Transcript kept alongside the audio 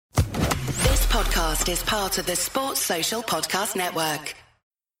podcast is part of the Sports Social Podcast Network.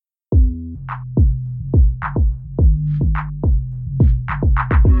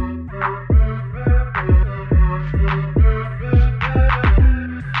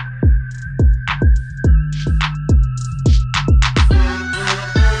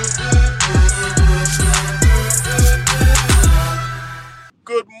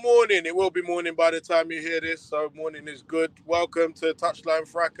 Good morning. It will be morning by the time you hear this, so morning is good. Welcome to Touchline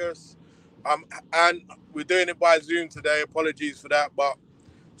Fracas. And we're doing it by Zoom today. Apologies for that, but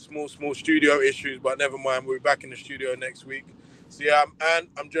small studio issues, but never mind. We'll be back in the studio next week. So yeah,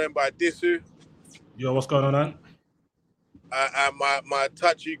 I'm joined by Disu. Yo, what's going on, man? And my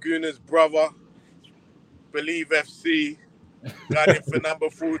touchy Gooner's brother, Believe FC, gunning for number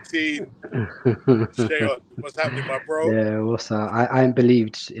 14. Shayon, what's happening, my bro? Yeah, what's up? I ain't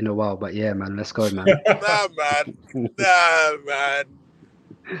believed in a while, but yeah, man, let's go, man. Nah, man.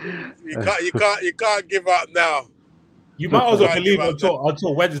 You can't give up now. You might as well believe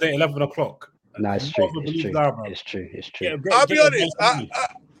until Wednesday, 11 o'clock. Nah, it's true. It's true. Yeah, I'll be honest.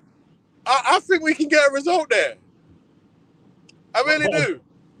 I think we can get a result there. I really do.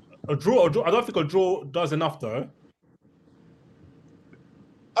 A draw. I don't think a draw does enough, though.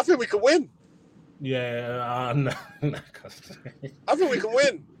 I think we can win. Yeah, no. I think we can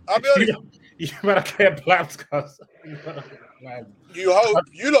win. I'll be honest. You better get plans, cuz. You hope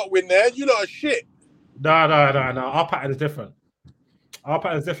you lot win there. You lot are shit. No. Our pattern is different.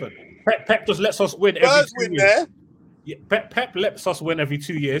 Pep just lets us win every 2 years. There. Yeah, Pep lets us win every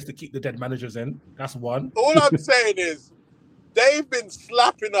 2 years to keep the dead managers in. That's one. All I'm saying is they've been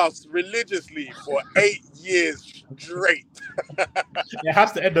slapping us religiously for 8 years straight. It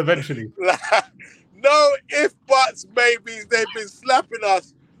has to end eventually. No if, buts, maybes. They've been slapping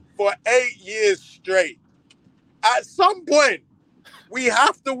us for 8 years straight. At some point, we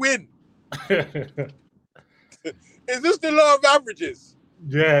have to win. Is this the law of averages?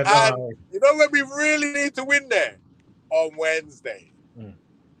 Yeah. And you know when we really need to win there? On Wednesday.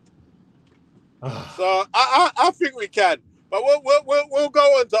 So I think we can. But we'll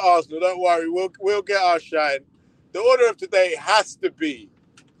go on to Arsenal. Don't worry. We'll get our shine. The order of today has to be.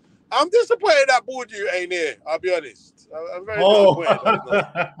 I'm disappointed that Bourdieu ain't here. I'll be honest. I'm very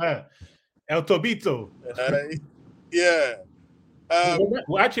disappointed. El Tobito. Yeah.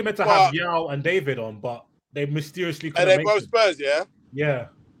 We're actually meant to have Yao and David on, but they mysteriously couldn't. And they both Spurs, yeah? Yeah.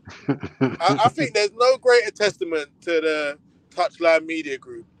 I think there's no greater testament to the Touchline Media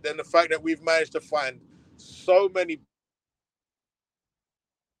Group than the fact that we've managed to find so many.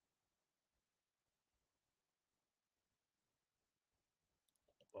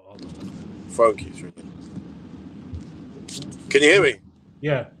 Phone keeps ringing. Can you hear me?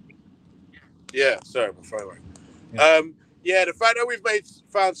 Yeah. Yeah, sorry, my phone rang. Yeah. The fact that we've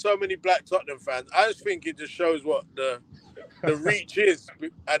found so many Black Tottenham fans, I just think it just shows what the reach is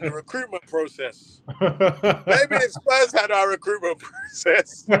and the recruitment process. Maybe if Spurs had our recruitment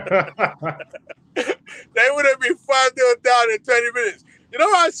process, they would have been 5-0 down in 20 minutes. You know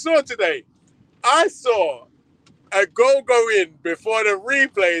what I saw today? I saw a goal go in before the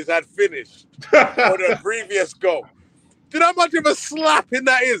replays had finished for the previous goal. Do you know how much of a slapping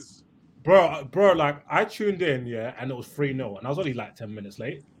that is? Bro, like I tuned in, yeah, and it was 3-0, and I was only like 10 minutes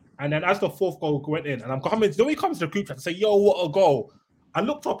late. And then as the fourth goal went in, and I'm coming, then we come to the group chat and say, yo, what a goal. I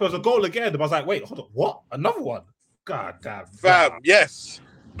looked up, it was a goal again. I was like, wait, hold on, what? Another one? God damn. Fam, yes.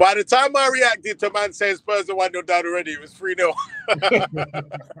 By the time I reacted to man saying Spurs are 1-0 down already, it was 3-0.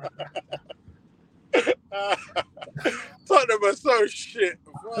 Tottenham are so shit.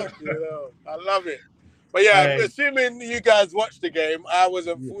 Fuck, I love it. But yeah, assuming you guys watched the game, I was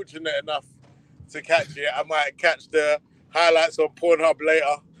unfortunate enough to catch it. I might catch the highlights on Pornhub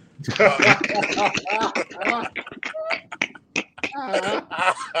later.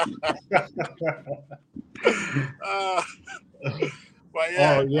 But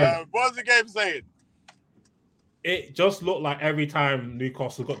yeah, what was the game saying? It just looked like every time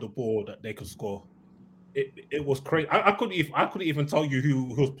Newcastle got the ball that they could score. It was crazy. I couldn't even tell you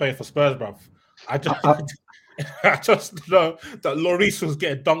who was playing for Spurs, bruv. I just know that Lloris was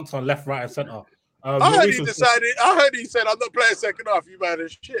getting dunked on left, right, and centre. I heard he said, "I'm not playing second half. You man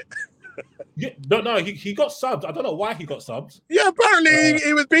is shit." Yeah, no, he got subbed. I don't know why he got subbed. Yeah, apparently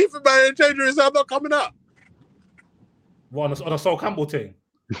he was beefing man and changing his I'm not coming up. What, on a Sol Campbell thing?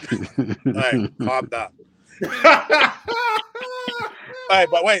 Hey, calm down. Hey,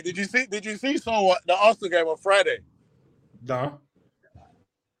 but wait, did you see the Arsenal game on Friday? No.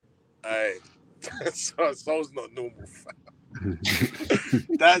 Hey, Sol's not normal, fam.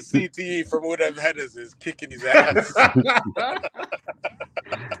 That CTE from all them headers is kicking his ass.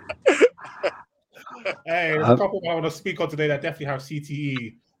 Hey, there's a couple I want to speak on today that definitely have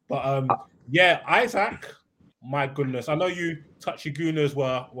CTE. But yeah, Isaac, my goodness. I know you touchy gooners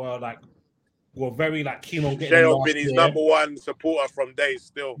were very like keen on getting him Sheol last been his year. #1 supporter from day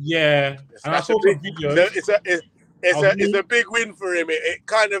still. Yeah. And I saw some videos. It's a big win for him. It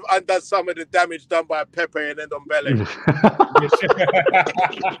kind of undoes some of the damage done by Pepe and Ndombele.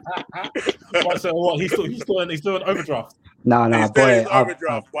 So what? He's still in overdraft. No, He's still boy. in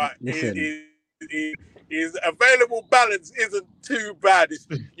overdraft, but listen. his available balance isn't too bad.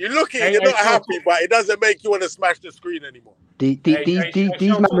 You're looking, you're not happy, but it doesn't make you want to smash the screen anymore. These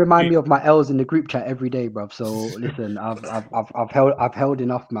men remind me of my L's in the group chat every day, bruv. So listen, I've held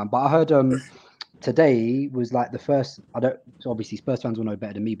enough, man. But I heard today was like the first. So obviously Spurs fans will know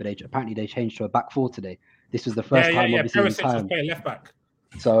better than me, but apparently they changed to a back four today. This was the first time, obviously, in time. Playing left back.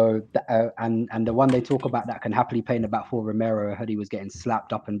 So and the one they talk about that can happily play in the back four, Romero, I heard he was getting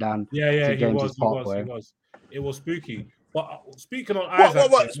slapped up and down. Yeah, he was. It was spooky. But speaking on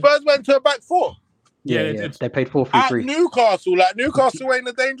Isaac, what? Spurs went to a back four. Yeah, they played 4-3-3 at Newcastle. Like Newcastle ain't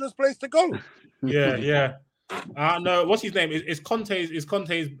a dangerous place to go. Yeah. No, what's his name? Is Conte's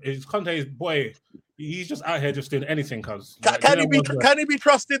boy. He's just out here just doing anything, cuz. Can he be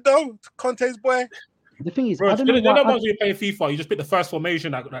trusted though? Conte's boy. The thing is, bro, I don't know once you play FIFA, you just pick the first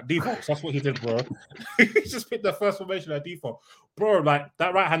formation at default. That's what he did, bro. He just picked the first formation at default, bro. Like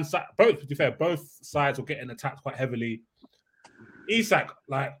that right hand side. To be fair, both sides were getting attacked quite heavily. Isak,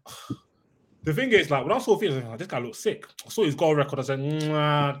 like the thing is, like when I saw videos, I was like, this guy looks sick. I saw his goal record. I said,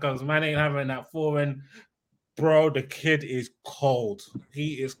 because man ain't having that foreign. Bro, the kid is cold.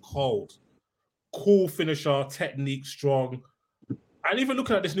 He is cold. Cool finisher, technique strong. And even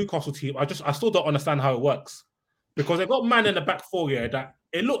looking at this Newcastle team, I still don't understand how it works. Because they got man in the back four, that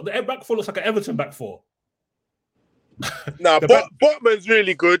the back four looks like an Everton back four. Botman's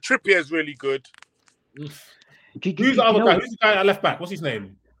really good. Trippier's really good. Who's the other guy? Who's the guy at left back? What's his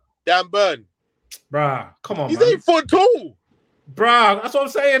name? Dan Burn. Bruh, come on, He's man. 8 foot tall. Bruh, that's what I'm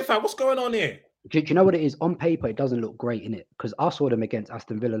saying, fam. What's going on here? Do you know what it is? On paper, it doesn't look great, innit? Because I saw them against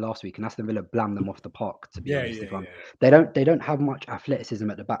Aston Villa last week, and Aston Villa blammed them off the park. To be honest, they don't have much athleticism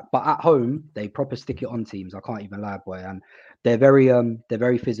at the back, but at home they proper stick it on teams. I can't even lie, boy, and they're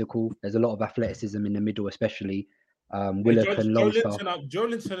very physical. There's a lot of athleticism in the middle, especially Willock and Longstaff.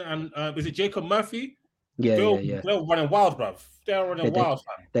 Joelinton and is it Jacob Murphy? Yeah. They're running wild, bruv. They're running wild,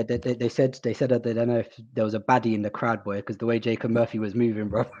 fam. They said that they don't know if there was a baddie in the crowd, boy, because the way Jacob Murphy was moving,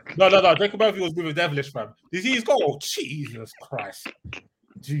 bro. No. Jacob Murphy was moving devilish, fam. Did you see his goal? Jesus Christ.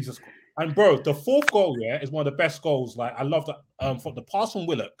 Jesus. And bro, the fourth goal, is one of the best goals. Like I love that. For the pass from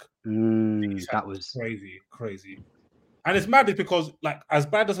Willock. That was crazy. And it's mad because, like, as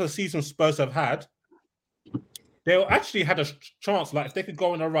bad as the season Spurs have had, they actually had a chance. Like, if they could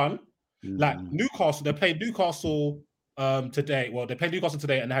go on a run, like Newcastle, they played Newcastle today. Well, they played Newcastle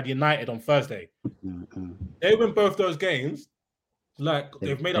today and they had United on Thursday. They win both those games. Like,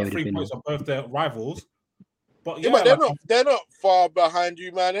 they've made up 3 points on both their rivals. But they're not far behind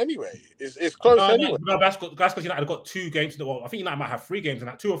you, man. Anyway, it's close anyway. No, that's because United have got 2 games. Well, I think United might have 3 games in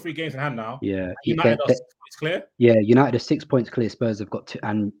that, 2 or 3 games in hand now. Yeah, United are 6 points clear. Yeah, United are 6 points clear. Spurs have got 2,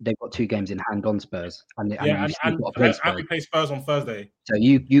 and they've got 2 games in hand on Spurs. And we play Spurs on Thursday. So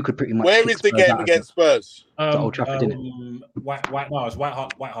you could pretty much. Where is the game against Spurs? Old Trafford, isn't it? It's White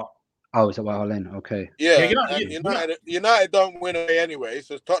Hart. Oh, it's at White Hart Lane. Okay. Yeah, United don't win away anyway,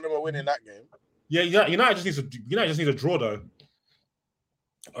 so Tottenham are winning that game. Yeah, United just needs a draw though.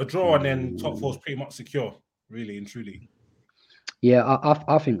 A draw and then top 4 is pretty much secure, really and truly. Yeah,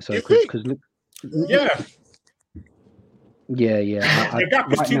 I think so. Because yeah. The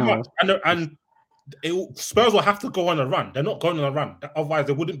gap is too much, and Spurs will have to go on a run. They're not going on a run, otherwise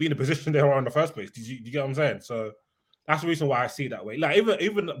they wouldn't be in the position they were in the first place. Do you get what I'm saying? So that's the reason why I see it that way. Like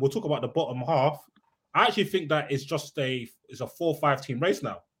even we'll talk about the bottom half. I actually think that it's a 4-5 team race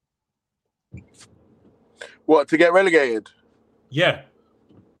now. What, to get relegated? Yeah.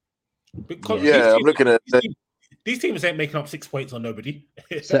 Because I'm looking at these teams ain't making up 6 points on nobody.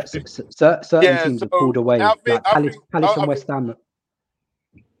 Certain teams have pulled away. Palace and West Ham.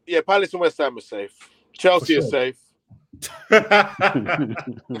 Yeah, Palace and West Ham are safe. Chelsea are safe.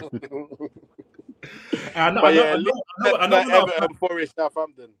 I know Everton, Forest,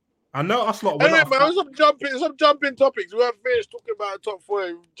 Southampton. I know us lot. Anyway, man, some jumping topics. We haven't finished talking about top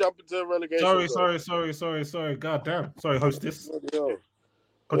 4. Jumping to relegation. Sorry. God damn. Sorry, hostess.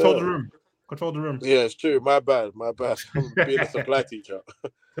 Control the room. Yeah, it's true. My bad. I'm being a supply teacher.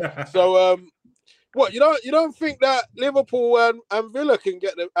 So, What, you don't think that Liverpool and Villa can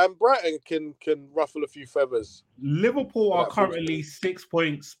get them, and Brighton can ruffle a few feathers? Liverpool are currently 6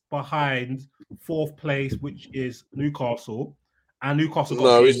 points behind fourth place, which is Newcastle, and Newcastle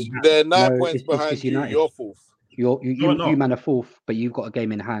got a game. They're 9 points behind it's you. United. You're fourth. You man are fourth, but you've got a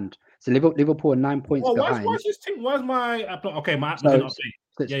game in hand. So Liverpool are 9 points behind. Why is this team? Where's my okay? My app so,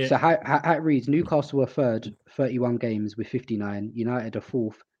 update. So how it reads: Newcastle are third, 31 games with 59. United are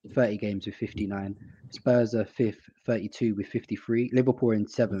fourth, 30 games with 59. Spurs are fifth, 32 with 53. Liverpool are in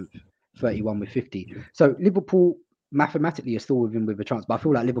seventh, 31 with 50. So Liverpool mathematically are still with a chance, but I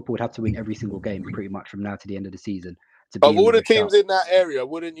feel like Liverpool would have to win every single game pretty much from now to the end of the season. Of all the teams in that area,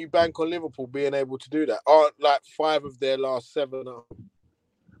 wouldn't you bank on Liverpool being able to do that? Aren't like 5 of their last 7?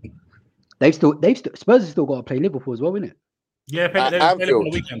 Spurs have still got to play Liverpool as well, isn't it? Yeah, at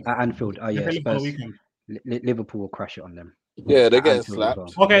Anfield. At Anfield. Oh yeah, Spurs. Liverpool will crash it on them. Yeah, they're getting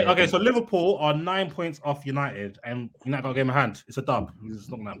slapped. Well. Okay. So Liverpool are 9 points off United, and United got a game in hand. It's a dub. It's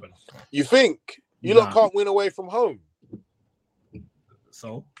not gonna happen. You think you lot can't win away from home?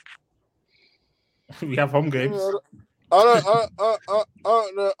 So we have home games. I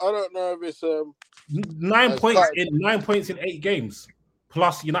don't know if it's 9 points in 9 points in 8 games.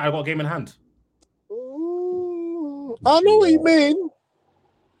 Plus United got a game in hand. I know what you mean.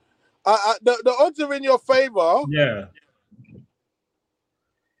 The odds are in your favor. Yeah.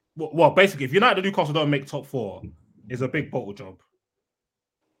 Well, basically, if United and Newcastle don't make top 4, it's a big bottle job.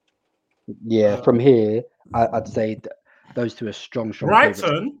 Yeah, from here, I'd say those two are strong.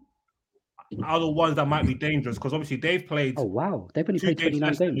 Brighton are the ones that might be dangerous because obviously they've played. Oh wow, they've only played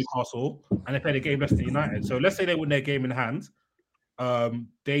 29 games. Newcastle, and they played a game less than United. So let's say they win their game in hand.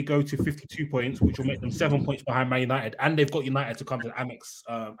 They go to 52 points, which will make them 7 points behind Man United, and they've got United to come to Amex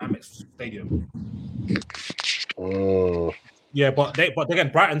Stadium. Yeah, but again,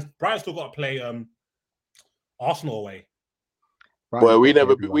 Brighton still got to play Arsenal away. Well, we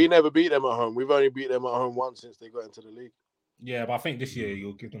never beat them at home. We've only beat them at home once since they got into the league. Yeah, but I think this year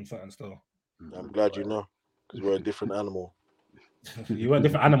you'll give them something still. I'm glad you know, because we're a different animal. You were a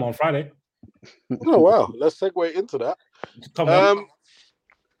different animal on Friday. Oh wow! Let's segue into that.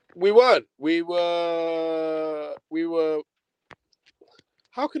 We weren't. We were.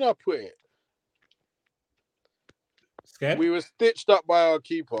 How can I put it? Scared? We were stitched up by our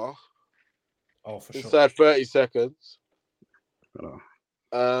keeper. Oh, for sure. Inside 30 seconds. Oh.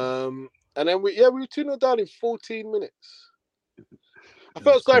 And then we were 2-0 down in 14 minutes. I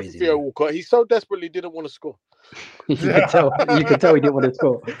felt sorry for Theo Walcott. He so desperately didn't want to score. You could tell he didn't want to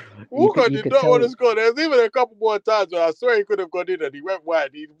score. Walcott did not want to score. There was even a couple more times where I swear he could have gone in and he went wide.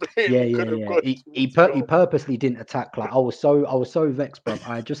 He purposely didn't attack. Like I was so vexed, bro.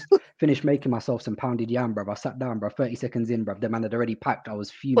 I just finished making myself some pounded yam, bro. I sat down, bro. 30 seconds in, bro. The man had already packed. I was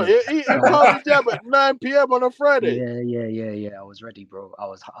fuming. Eating pounded yam at 9 p.m. on a Friday. Yeah. I was ready, bro. I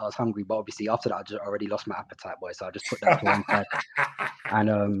was hungry, but obviously after that I just already lost my appetite, boy. So I just put that to one side.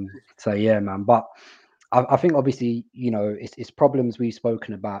 And so yeah, man. But I think obviously, you know, it's problems we've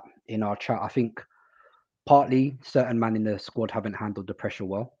spoken about in our chat. I think partly certain men in the squad haven't handled the pressure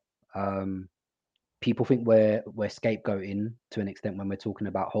well. People think we're scapegoating to an extent when we're talking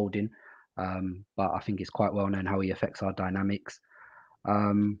about Holding, but I think it's quite well known how he affects our dynamics.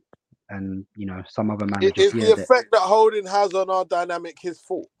 And you know, some other managers. Is the effect that Holding has on our dynamic his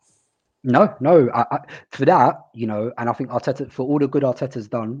fault? No. I, for that, you know, and I think Arteta, for all the good Arteta's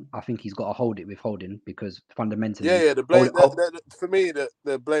done, I think he's got to hold it with Holding because fundamentally, the blame. For me,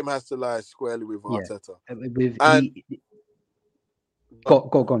 the blame has to lie squarely with Arteta. Go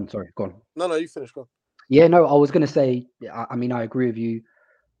on. Sorry, go on. No, you finish. Go on. Yeah, no, I was going to say. I mean, I agree with you.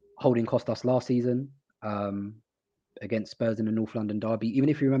 Holding cost us last season against Spurs in the North London derby. Even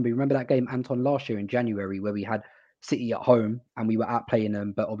if you remember that game, Anton, last year in January, where we had City at home and we were outplaying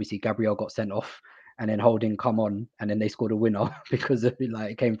them, but obviously Gabriel got sent off and then Holding come on and then they scored a winner because of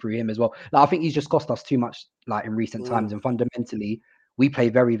it came through him as well. I think he's just cost us too much in recent times, and fundamentally we play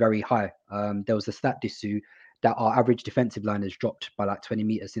very, very high. There was a stat, Disu, that our average defensive line has dropped by 20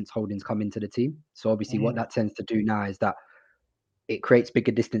 meters since Holding's come into the team. So obviously what that tends to do now is that it creates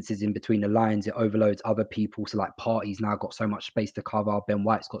bigger distances in between the lines. It overloads other people. So Partey's now got so much space to cover. Ben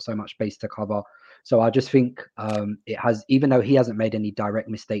White's got so much space to cover. So I just think it has, even though he hasn't made any direct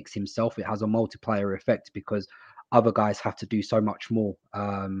mistakes himself, it has a multiplier effect because other guys have to do so much more.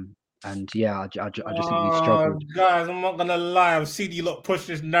 And yeah, I just think we've struggled. Guys, I'm not gonna lie. I've seen you lot push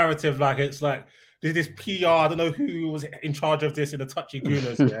this narrative like it's like this PR. I don't know who was in charge of this in the touchy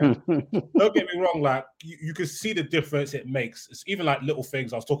gooners. Yeah? Don't get me wrong. Like you can see the difference it makes. It's even like little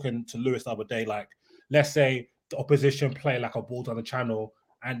things. I was talking to Lewis the other day. Like let's say the opposition play like a ball down the channel,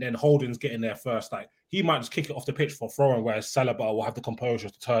 and then Holding's getting there first. Like, he might just kick it off the pitch for throwing, whereas Saliba will have the composure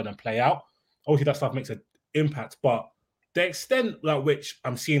to turn and play out. Obviously, that stuff makes an impact, but the extent at which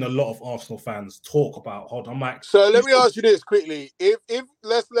I'm seeing a lot of Arsenal fans talk about, I'm like, so let me ask you this quickly: if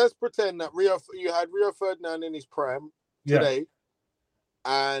let's pretend that you had Rio Ferdinand in his prime today,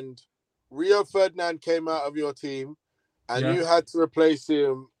 and Rio Ferdinand came out of your team, and you had to replace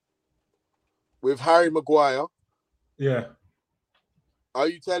him with Harry Maguire. Yeah. Are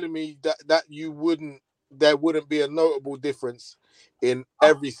you telling me that there wouldn't be a notable difference in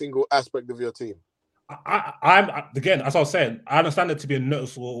every single aspect of your team? I'm again, as I was saying, I understand it to be a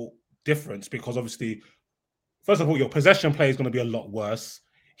noticeable difference because obviously, first of all, your possession play is going to be a lot worse.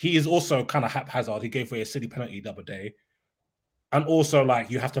 He is also kind of haphazard. He gave away a silly penalty the other day. And also, like,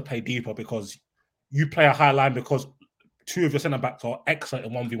 you have to play deeper because you play a high line because two of your centre-backs are excellent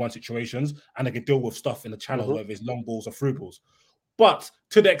in 1v1 situations and they can deal with stuff in the channel, whether it's long balls or through balls. But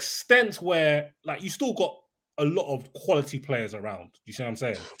to the extent where, like, you still got a lot of quality players around. You see what I'm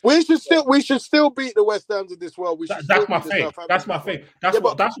saying? We should still beat the West Hams of this world. That's my thing. That's my thing. That's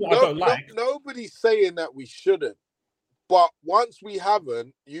what I don't like. Nobody's saying that we shouldn't. But once we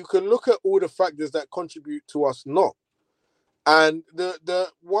haven't, you can look at all the factors that contribute to us not. And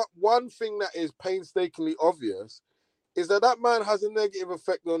one thing that is painstakingly obvious is that man has a negative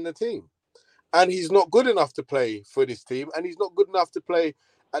effect on the team. And he's not good enough to play for this team, and he's not good enough to play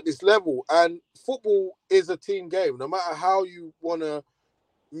at this level. And football is a team game. No matter how you want to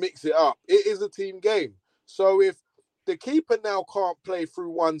mix it up, it is a team game. So if the keeper now can't play through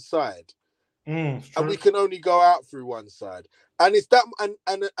one side, and we can only go out through one side, and it's that,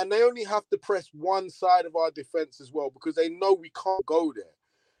 and they only have to press one side of our defense as well because they know we can't go there,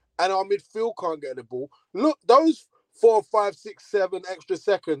 and our midfield can't get the ball. Look, those 4, 5, 6, 7 extra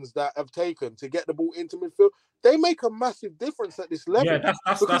seconds that have taken to get the ball into midfield, they make a massive difference at this level. Yeah,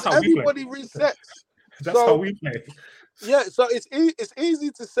 that's how everybody we play. Resets. That's how we play. Yeah, so it's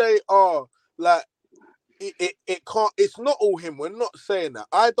easy to say, like it can't. It's not all him. We're not saying that.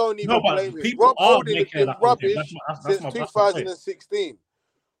 I don't even blame him. Rob Holding has been rubbish since 2016.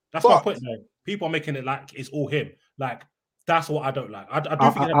 That's my point, though. People are making it like it's all him. Like, that's what I don't like. I do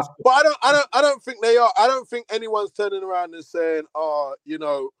think but I don't think they are. I don't think anyone's turning around and saying,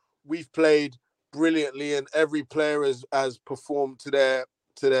 we've played brilliantly and every player has performed to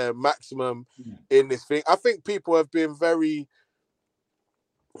their maximum in this thing. I think people have been very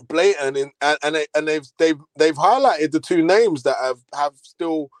blatant and they've highlighted the two names that have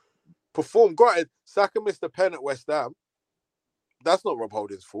still performed. Granted, Saka missed a pen at West Ham. That's not Rob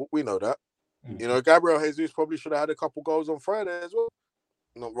Holding's fault. We know that. You know, Gabriel Jesus probably should have had a couple goals on Friday as well.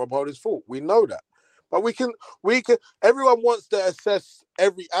 Not Rob Holding's fault. We know that. But we can. Everyone wants to assess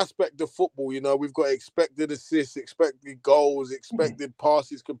every aspect of football. You know, we've got expected assists, expected goals, expected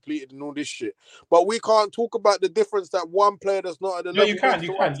passes completed, and all this shit. But we can't talk about the difference that one player that's not at the level. You can.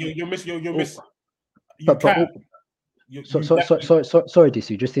 You're missing. Sorry,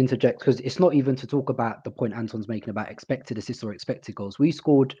 Disu, just to interject, because it's not even to talk about the point Anton's making about expected assists or expected goals. We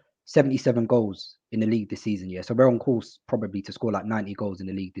scored 77 goals in the league this season, so we're on course probably to score like 90 goals in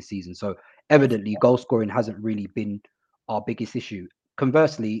the league this season. So evidently goal scoring hasn't really been our biggest issue.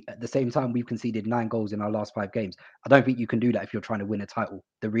 Conversely, at the same time, we've conceded 9 goals in our last 5 games. I don't think you can do that if you're trying to win a title.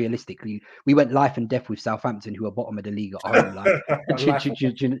 Realistically, we went life and death with Southampton, who are bottom of the league at home.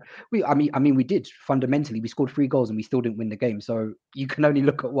 I mean, we did. Fundamentally, we scored 3 goals and we still didn't win the game. So you can only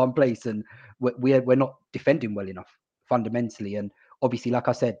look at one place, and we're not defending well enough fundamentally. And obviously, like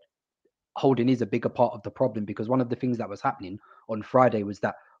I said, Holding is a bigger part of the problem, because one of the things that was happening on Friday was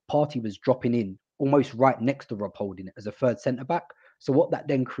that Partey was dropping in almost right next to Rob Holding as a third centre back. So what that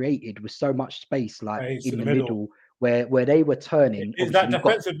then created was so much space, like in the middle where they were turning. Is that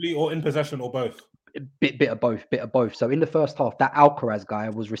defensively or in possession or both? Bit of both. So in the first half, that Alcaraz guy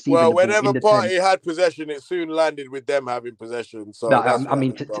was receiving. Well, whenever Partey had possession, it soon landed with them having possession. So I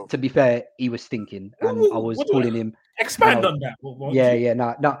mean, to be fair, he was stinking, and I was calling him. Expand on that.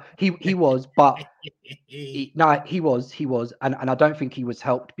 No, he was, but he was, and I don't think he was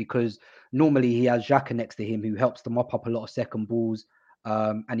helped, because normally he has Xhaka next to him who helps to mop up a lot of second balls,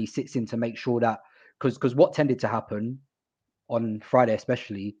 and he sits in to make sure that, because what tended to happen on Friday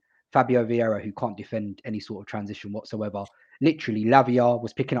especially, Fabio Vieira, who can't defend any sort of transition whatsoever, literally Lavia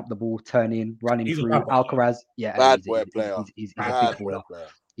was picking up the ball, turning, running through. Alcaraz, he's a big baller.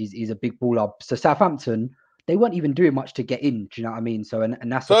 He's a big baller. So Southampton, they weren't even doing much to get in. Do you know what I mean? So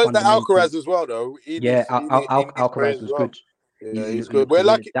and that's so is the Alcaraz as well, though. Alcaraz was good. Yeah, he's good.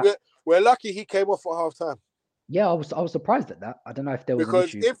 We're lucky he came off at half time. Yeah, I was surprised at that. I don't know if there was an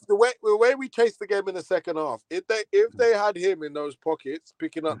Because issue. if the way we chased the game in the second half, if they had him in those pockets,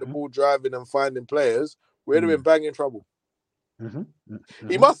 picking up the ball, driving and finding players, we'd have been banging trouble.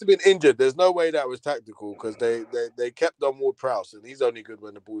 He must have been injured. There's no way that was tactical because they kept on Ward-Prowse and he's only good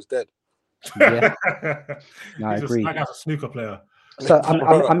when the ball's dead. Yeah, no, I He's agree. like a snooker player. So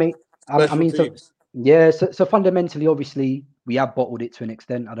I mean, teams. so fundamentally, obviously, we have bottled it to an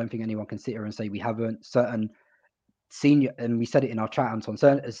extent. I don't think anyone can sit here and say we haven't. Certain senior, and we said it in our chat, Anton,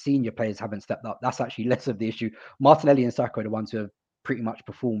 certain senior players haven't stepped up. That's actually less of the issue. Martinelli and Saka are the ones who have pretty much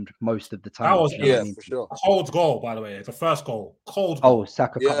performed most of the time. That was for sure. Cold goal, by the way. It's the first goal. Cold goal. Oh,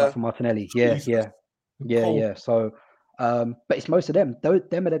 Saka cut back for Martinelli. Yeah. So, but it's most of them.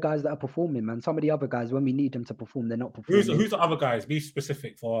 Them are the guys that are performing, man. Some of the other guys, when we need them to perform, they're not performing. Who's the other guys? Be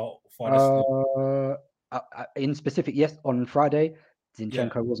specific for this. In specific, yes. On Friday,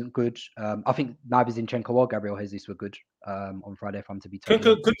 Zinchenko wasn't good. I think neither Zinchenko or Gabriel Jesus were good on Friday. If I'm to be told,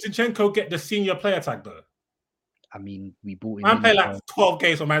 could Zinchenko get the senior player tag though? I mean, we bought him. Man, play like 12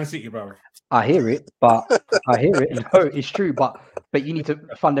 games for Man City, bro. I hear it, but No, it's true. But you need to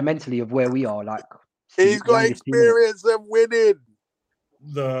fundamentally of where we are. Like he's got experience of winning.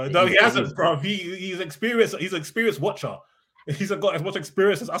 No, he hasn't, bro. He's experienced. He's an experienced watcher. He's got as much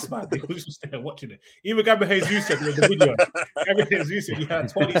experience as us, man. He was just there watching it. Even Gabriel Jesus said in the video, Gabriel Jesus said he had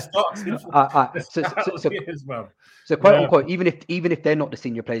 20 starts. So quote unquote, even if they're not the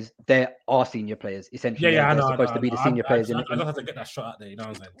senior players, they are senior players essentially. Yeah, they're supposed to be the senior players. I don't have to get that shot out there. You know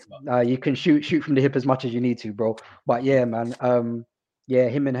what I'm saying? You can shoot from the hip as much as you need to, bro. But yeah, man. Yeah,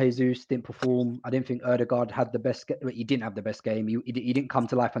 him and Jesus didn't perform. I didn't think Ødegaard had the best. He didn't have the best game. He didn't come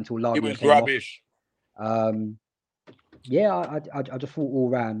to life until Lagi. He was rubbish. Yeah, I just thought all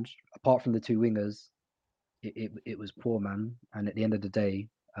round, apart from the two wingers, it was poor, man. And at the end of the day,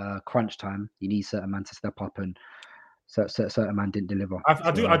 crunch time, you need certain man to step up, and certain man didn't deliver.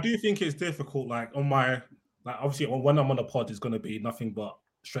 I do think it's difficult. Like on my, obviously when I'm on the pod, it's going to be nothing but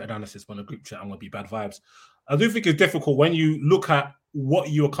straight analysis. When the group chat, I'm going to be bad vibes. I do think it's difficult when you look at what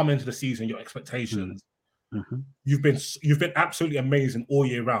you're coming into the season, your expectations. You've been absolutely amazing all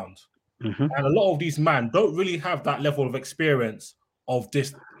year round. And a lot of these men don't really have that level of experience of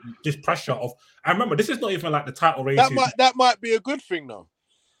this pressure of. And remember, this is not even like the title race. That might be a good thing, though.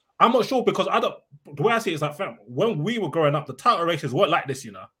 I'm not sure because the way I see it is like, fam, when we were growing up, the title races weren't like this.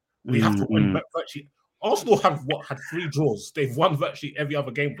 You know, we have to win virtually. Arsenal had 3 draws. They've won virtually every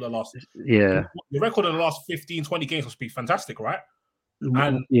other game for the last. Yeah, the record of the last 15, 20 games must be fantastic, right?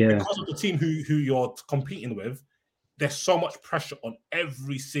 And because of the team who you're competing with. There's so much pressure on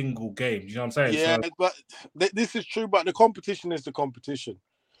every single game. You know what I'm saying? Yeah, but this is true. But the competition is the competition,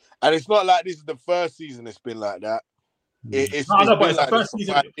 and it's not like this is the first season it's been like that. But it's the first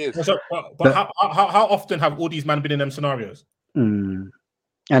season. But how often have all these men been in them scenarios? And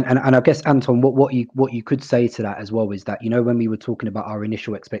I guess Anton, what you could say to that as well is that, you know, when we were talking about our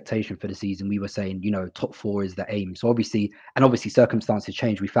initial expectation for the season, we were saying, you know, top 4 is the aim. So obviously circumstances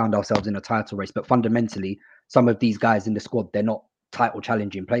change. We found ourselves in a title race, but fundamentally, some of these guys in the squad, they're not title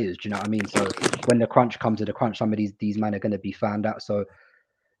challenging players. Do you know what I mean? So when the crunch comes to the crunch, some of these men are going to be found out. So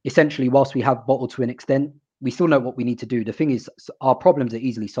essentially, whilst we have bottled to an extent, we still know what we need to do. The thing is, our problems are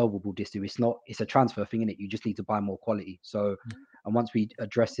easily solvable. It's a transfer thing, innit? You just need to buy more quality. So. And once we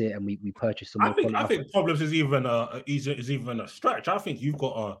address it and we purchase some more quality, I think problems is even a stretch. I think you've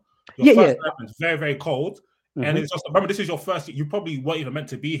got your first is very, very cold. And it's just, remember, this is your first. You probably weren't even meant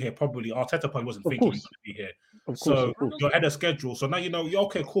to be here. Probably Arteta probably wasn't thinking you were going to be here. So you're ahead of schedule. So now you know,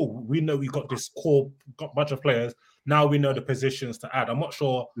 okay, cool. We know we got this core, got a bunch of players. Now we know the positions to add. I'm not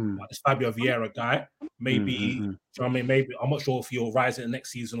sure about this Fabio Vieira guy. Maybe, I mean, maybe I'm not sure if he'll rise in the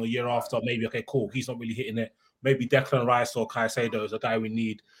next season or year after. Maybe, okay, cool. He's not really hitting it. Maybe Declan Rice or Caicedo is a guy we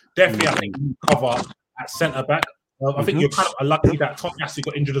need. Definitely, I think you cover at centre back. I think you're kind of lucky that Tomiyasu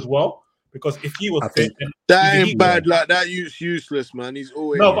got injured as well, because if he was fit, that ain't bad. Like that, useless, man. He's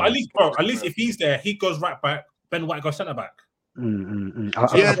always but at least if he's there, he goes right back. Ben White goes centre back.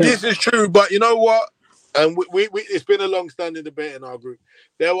 This is true, but you know what? And we it's been a long-standing debate in our group.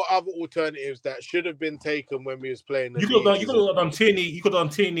 There were other alternatives that should have been taken when we was playing. You could have done Tierney. You could have done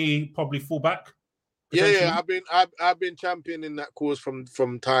Tierney probably full back. Yeah. I've been championing that cause from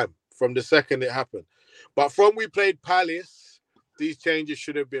the second it happened. But from we played Palace, these changes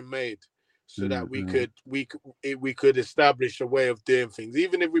should have been made so that we could establish a way of doing things.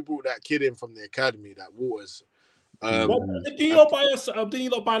 Even if we brought that kid in from the academy, that Waters. Did you not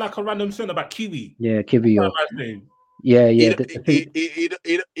buy like a random centre back Kiwi? Yeah, Kiwi. Yeah.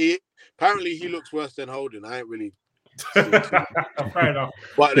 He apparently he looks worse than Holding. I ain't really. Fair enough.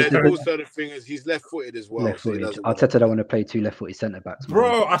 But there's also the thing is he's left-footed as well. Left-footed. So Arteta don't want to play 2 left-footed centre-backs.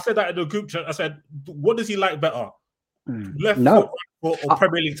 Bro, I said that in the group chat. I said, what does he like better? Left No. foot or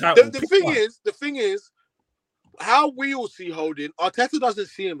Premier League title? The thing is, how we all see Holding, Arteta doesn't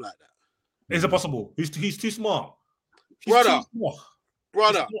see him like that. Is it possible? He's too smart. Brother,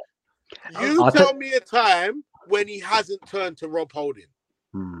 you tell me a time when he hasn't turned to Rob Holding.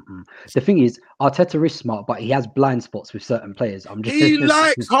 The thing is, Arteta is smart, but he has blind spots with certain players. He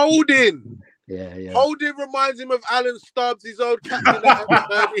likes Holding. Yeah. Holding reminds him of Alan Stubbs, his old captain.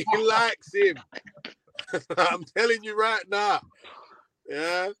 He likes him. I'm telling you right now.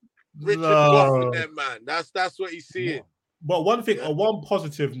 Yeah. Richard Goff and them, man. That's what he's seeing. But one thing, one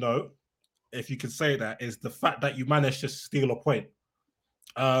positive note, if you could say that, is the fact that you managed to steal a point.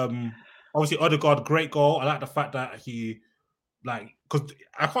 Obviously, Odegaard, great goal. I like the fact that he, because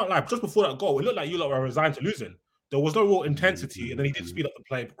I can't lie, just before that goal, it looked like you lot were resigned to losing. There was no real intensity, and then he did speed up the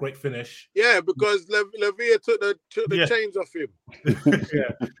play. Great finish. Yeah, because Lavia took the chains off him.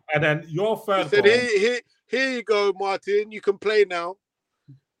 Yeah, and then your third goal. Here you go, Martin. You can play now.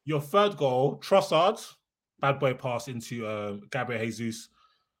 Your third goal, Trossard, bad boy pass into Gabriel Jesus.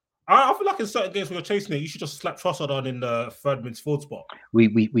 I feel like in certain games when you're chasing it, you should just slap Trossard on in the third midfield spot.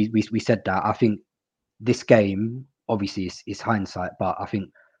 We said that. I think this game, obviously, is hindsight, but I think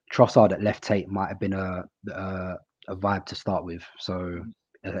Trossard at left Tate might have been a vibe to start with. So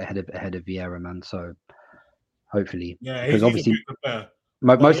ahead of Vieira, man. So hopefully, because obviously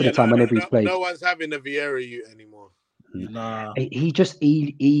most of the time whenever he's played, no one's having a Vieira anymore. Nah, he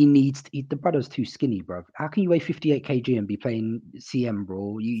needs. The brother's too skinny, bro. How can you weigh 58 kg and be playing CM,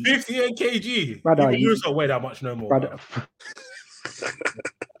 bro? 58 kg, brother. You don't weigh that much no more, brother.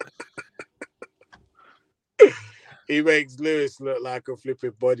 He makes Lewis look like a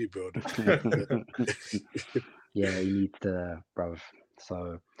flipping bodybuilder. Yeah, he needs to, bruv.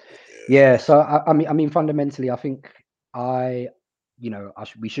 So, yeah. So I mean, fundamentally, I think we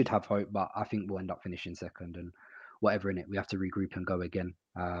should have hope, but I think we'll end up finishing second and whatever in it. We have to regroup and go again.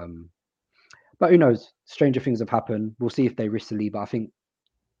 But who knows? Stranger things have happened. We'll see if they risk Saliba. I think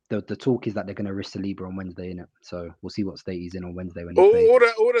the talk is that they're going to risk Saliba on Wednesday, innit? So we'll see what state he's in on Wednesday when he plays.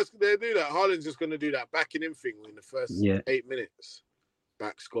 They do that. Haaland's just going to do that backing in thing in the first 8 minutes.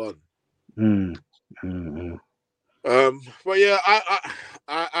 Back's gone. But yeah,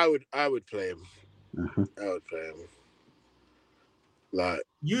 I would play him. I would play him. Like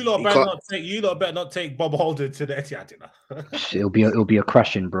you lot better not take Bob Holding to the Etihad. It'll be a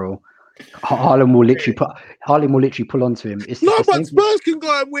crashing, bro. Haaland will literally pull onto him. But Spurs can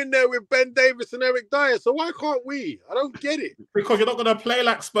go and win there with Ben Davies and Eric Dyer. So why can't we? I don't get it. Because you're not going to play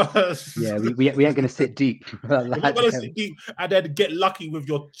like Spurs. Yeah, we ain't going to sit deep. You're not going to sit deep and then get lucky with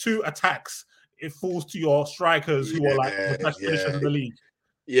your 2 attacks. It falls to your strikers who are like the best finishers in the league.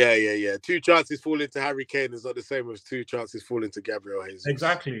 Yeah. 2 chances falling to Harry Kane is not the same as 2 chances falling to Gabriel Jesus.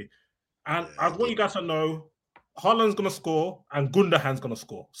 Exactly. And I want you guys to know, Haaland's going to score and Gundogan's going to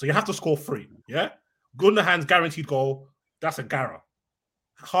score. So you have to score 3, yeah? Gundogan's guaranteed goal, that's a Gara.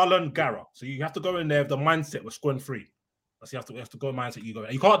 Haaland, Gara. So you have to go in there with the mindset we're scoring 3. So you have to go mindset you go.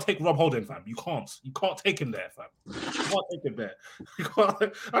 You can't take Rob Holding, fam. You can't take him there, fam. You can't take him there.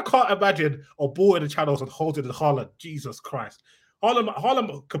 I can't imagine a ball in the channels and Holding and Haaland. Jesus Christ.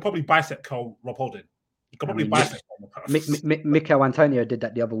 Haaland could probably bicep Rob Holding. He could probably bicep him. Mikel Antonio did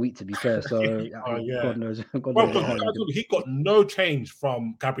that the other week, to be fair. So God knows. He got no change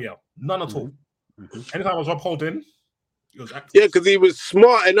from Gabriel. None at all. Anytime I was Rob Holding, he was active. Yeah, because he was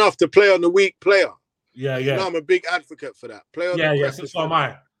smart enough to play on the weak player. Yeah. I'm a big advocate for that. Play on the aggressive. So am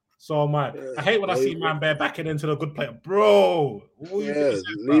I. Yeah. I hate when I see Man Bear backing into the good player. Bro,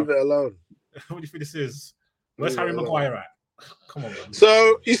 leave it alone. What do you think this is? Where's Harry Maguire at? Come on, man.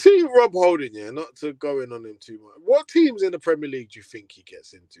 So you see Rob Holding, not to go in on him too much. What teams in the Premier League do you think he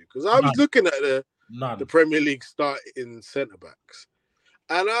gets into? Because I was looking at the Premier League starting centre backs,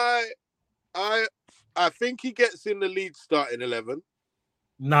 and I think he gets in the Leeds starting 11.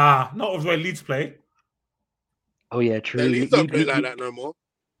 Nah, not with where Leeds play. Oh yeah, true. Leeds don't play like that no more.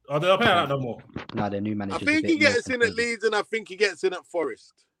 Oh, they don't play like that no more. Nah, their new manager. I think he gets in at Leeds, and I think he gets in at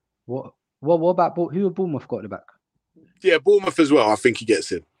Forest. What about who have Bournemouth got at the back? Yeah, Bournemouth as well. I think he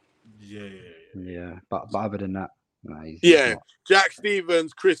gets in. Yeah. But other than that, Jack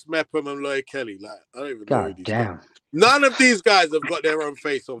Stevens, Chris Mepham, and Lloyd Kelly. Like I don't even know who these guys. None of these guys have got their own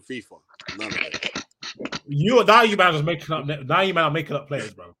face on FIFA. None of them. You man are making up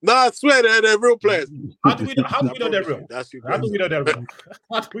players, bro. No, I swear they're real players. How do we know they're real? How do we know they're real?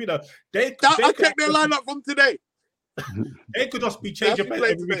 How do we know? I checked their lineup from today. They could just be changing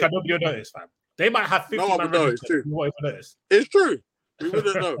players every week and nobody will notice, fam. They might have 50 No one would know. It's true. You won't even notice. It's true. We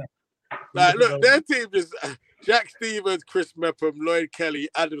wouldn't know. Like, look, their team is Jack Stevens, Chris Mepham, Lloyd Kelly,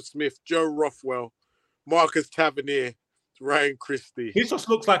 Adam Smith, Joe Rothwell, Marcus Tavernier, Ryan Christie. He just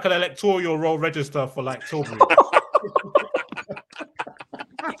looks like an electoral roll register for like Tilbury.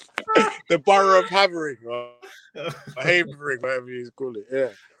 The borough of Havering, or Havering, whatever you call it. Yeah.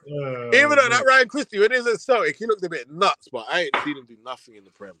 Even though that Ryan Christie, when he was at Celtic, he looked a bit nuts, but I ain't seen him do nothing in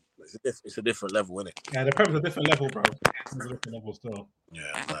the Prem. It's a different level, isn't it? Yeah, the Prem's a different level, bro. It's a different level still.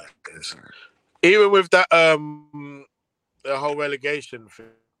 Yeah, even with that the whole relegation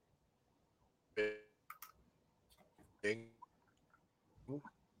thing.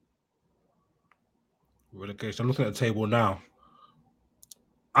 Relegation. I'm looking at the table now.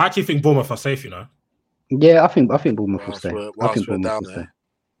 I actually think Bournemouth are safe, you know. Yeah, I think Bournemouth will stay. I think Bournemouth will stay.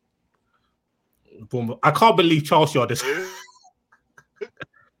 Bournemouth. I can't believe Chelsea are this.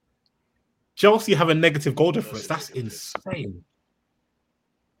 Chelsea have a negative goal difference. That's insane.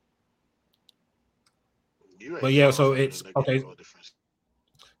 But yeah, so it's okay.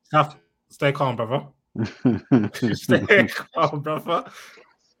 Stay calm, brother. Stay calm, brother.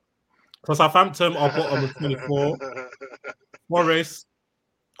 So Southampton are bottom with 24. Forest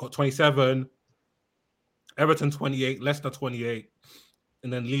got 27. Everton 28. Leicester 28.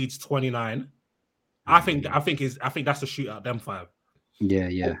 And then Leeds 29. I think that's a shootout. Them five.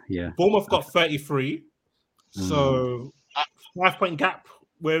 Yeah. Bournemouth got 33. So 5-point gap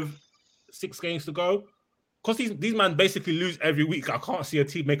with 6 games to go. Because these men basically lose every week. I can't see a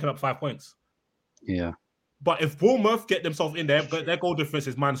team making up 5 points. Yeah. But if Bournemouth get themselves in there, their goal difference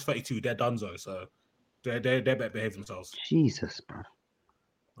is -32. They're done, so they better behave themselves. Jesus, bro.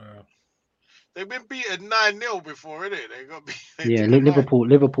 They've been beaten 9-0 before, innit? They got beat.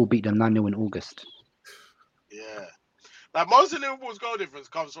 Liverpool beat them 9-0 in August. Yeah. Like most of Liverpool's goal difference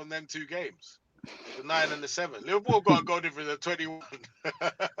comes from them 2 games. The 9 and the 7. Liverpool got a goal difference of 21.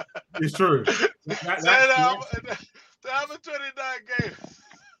 It's true. They have a 29 games.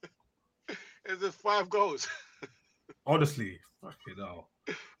 It's just 5 goals. Honestly, fucking hell.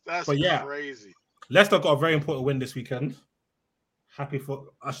 That's crazy. Leicester got a very important win this weekend. Happy for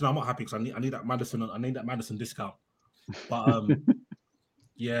actually, no, I'm not happy because I need that Madison. I need that Madison discount. But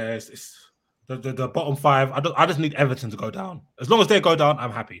yeah, it's the bottom 5. I just need Everton to go down. As long as they go down,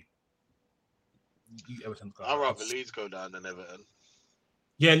 I'm happy. Everton. I'd rather Leeds go down than Everton.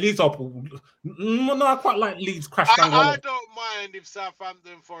 Yeah, Leeds are. No, I quite like Leeds crash down. I don't mind if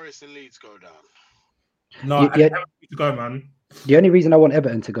Southampton, Forest, and Leeds go down. No, I need to go, man. The only reason I want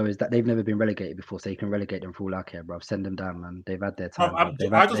Everton to go is that they've never been relegated before, so you can relegate them for all I care, bro. Send them down, man. They've had their time. I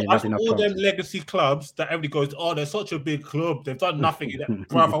just all them legacy clubs that everybody goes, oh, they're such a big club. They've done nothing.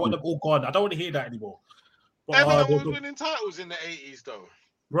 Bro, I want them all gone. I don't want to hear that anymore. But, Everton was winning titles in the 80s, though.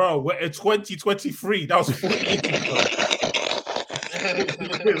 Bro, we're in 2023. That was 40 years ago.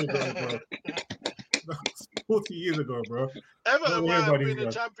 40 years ago, bro. Everton might have been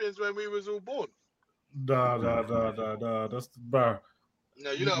the champions when we was all born. No. That's bro.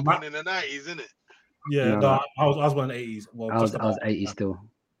 No, you're not born in the 90s, innit? Yeah, no, I was born in the 80s. Well, I was 80 still.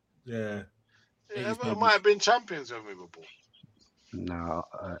 Yeah. Everton might have been champions when we were born. No,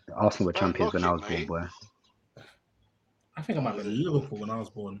 Arsenal were champions when I was born, boy. I think I might have been Liverpool when I was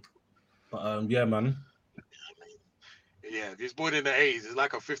born. But yeah, man. Yeah, if he's born in the 80s, it's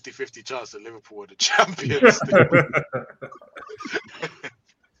like a 50-50 chance that Liverpool were the champions.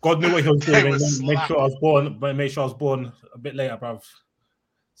 God knew what he was doing. Make sure I was born a bit later, bruv.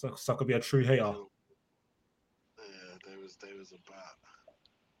 So I could be a true hater. Yeah, they was about.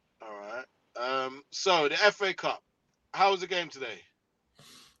 All right. So the FA Cup. How was the game today?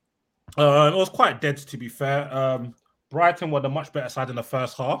 It was quite dead, to be fair. Brighton were the much better side in the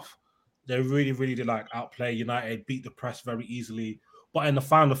first half. They really, really did outplay United, beat the press very easily. But in the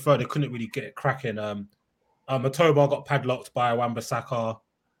final third, they couldn't really get it cracking. Matoba got padlocked by Wan-Bissaka.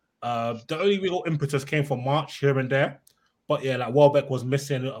 The only real impetus came from March here and there. But yeah, Welbeck was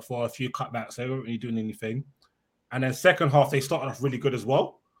missing for a few cutbacks. They weren't really doing anything. And then second half, they started off really good as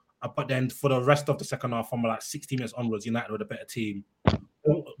well. But then for the rest of the second half, from 60 minutes onwards, United were the better team.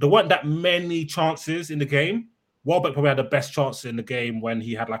 There weren't that many chances in the game. Welbeck probably had the best chance in the game when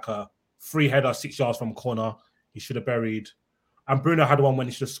he had a free header 6 yards from corner. He should have buried. And Bruno had one when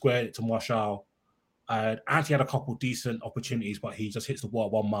he should have squared it to Martial. Ante had a couple decent opportunities, but he just hits the ball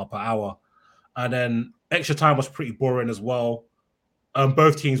at 1 mile per hour. And then extra time was pretty boring as well.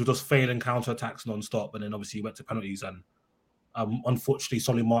 Both teams were just failing counterattacks non-stop. And then obviously he went to penalties and unfortunately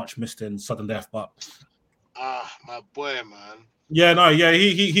Solly March missed in sudden death. But my boy, man. Yeah, no, yeah,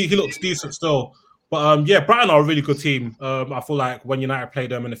 he looks decent still. But yeah, Brighton are a really good team. I feel like when United play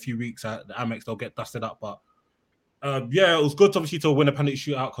them in a few weeks at the Amex, they'll get dusted up. But yeah, it was good obviously to win a penalty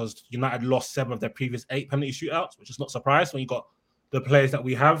shootout because United lost 7 of their previous 8 penalty shootouts, which is not surprised when you got the players that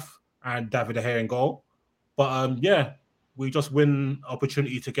we have and David De Gea in goal. But yeah, we just win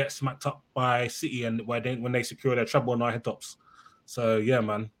opportunity to get smacked up by City and when they secure their treble on our head tops. So yeah,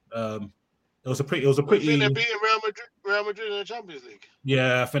 man. It was a pretty. You think they're beating Real Madrid in the Champions League?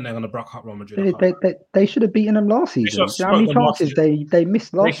 Yeah, I think they're going to break up Real Madrid. They should have beaten them last season. Do you know how many chances they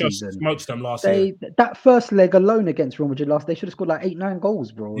missed last season? Smoked them last year. That first leg alone against Real Madrid they should have scored like 8-9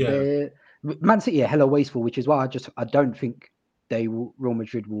 goals, bro. Yeah. Man City are hella wasteful, which is why I don't think Real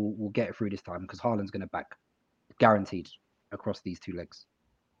Madrid will get through this time because Haaland's going to back guaranteed across these 2 legs.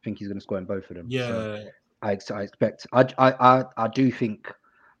 I think he's going to score in both of them. Yeah. So I expect. I do think.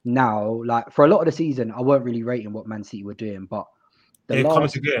 Now, like for a lot of the season, I weren't really rating what Man City were doing, but the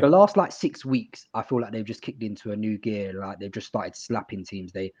last like 6 weeks, I feel like they've just kicked into a new gear. Like they've just started slapping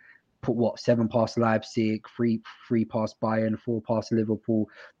teams. They put 7 past Leipzig, 3 past Bayern, 4 past Liverpool.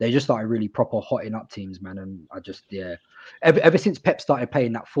 They just started really proper hotting up teams, man. And I just ever since Pep started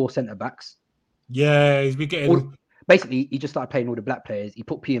playing that 4 centre backs. Yeah, he's been getting. Basically, he just started playing all the black players. He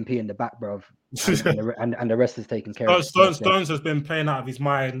put P&P in the back, bruv, and the rest is taken care of. Stones has been playing out of his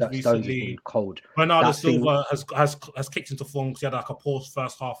mind recently. Stones has been cold. Bernardo Silva has kicked into form because he had like a poor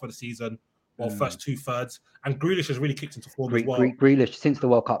first half of the season, first 2/3, and Grealish has really kicked into form as well. Grealish since the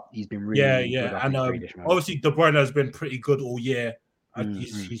World Cup, he's been really good. And Grealish, obviously De Bruyne has been pretty good all year.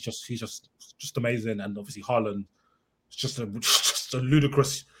 He's just amazing, and obviously Haaland is just a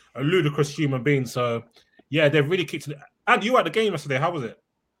ludicrous human being. So. Yeah, they've really kicked it. And you were at the game yesterday. How was it?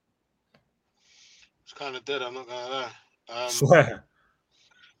 It's kind of dead. I'm not gonna lie. Swear.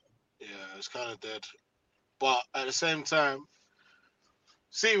 Yeah, it's kind of dead. But at the same time,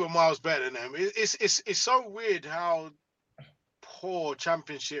 City were miles better than them. It's so weird how poor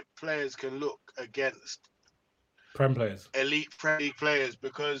Championship players can look against Prem players, elite Premier League players,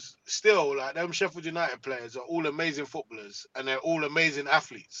 because still, like them Sheffield United players are all amazing footballers and they're all amazing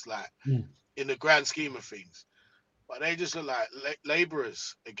athletes. Like. In the grand scheme of things, but they just look like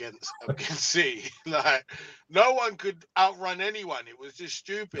laborers against City. Like no one could outrun anyone. It was just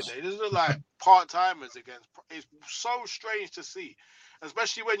stupid. They just look like part-timers against. It's so strange to see,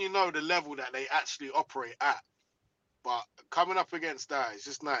 especially when you know the level that they actually operate at. But coming up against that, it's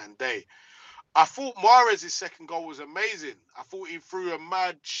just night and day. I thought Mahrez's second goal was amazing. I thought he threw a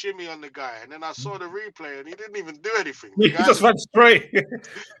mad shimmy on the guy, and then I saw the replay, and he didn't even do anything. He just went straight. The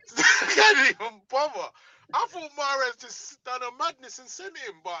guy didn't even bother. I thought Mahrez just done a madness and sent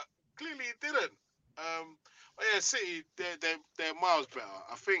him, but clearly he didn't. But yeah, City, they're miles better.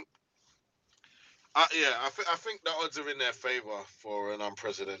 I think. I think the odds are in their favour for an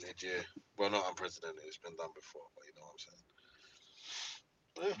unprecedented year. Well, not unprecedented. It's been done before, but you know what I'm saying.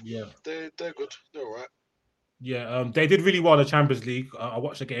 Yeah, they're good. They're all right. Yeah, they did really well in the Champions League. I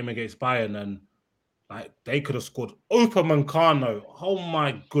watched the game against Bayern, and like they could have scored. Upamecano, oh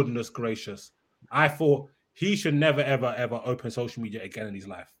my goodness gracious! I thought he should never, ever, ever open social media again in his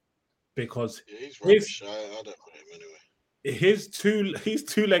life because he's rubbish. I don't know him anyway. His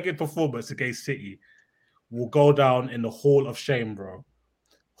two-legged performance against City will go down in the Hall of Shame, bro.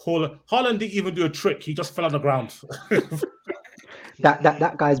 Haaland didn't even do a trick; he just fell on the ground.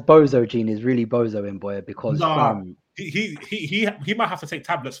 That guy's bozo gene is really bozoing, boy, because he might have to take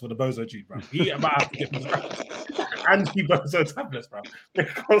tablets for the bozo gene, bro. He might have to get anti-bozo tablets, bro.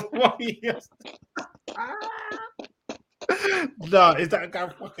 Because what he is... No, is that guy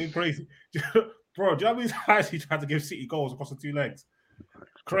fucking crazy? Bro, do you know how many times he tried to give City goals across the 2 legs?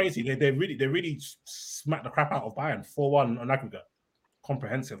 Crazy. They really smacked the crap out of Bayern 4-1 on aggregate.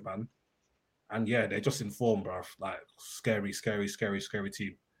 Comprehensive, man. And yeah, they're just in form, bro. Like scary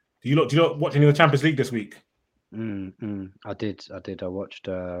team. Do you not watch any of the Champions League this week? I did. I watched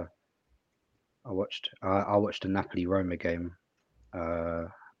the Napoli Roma game, and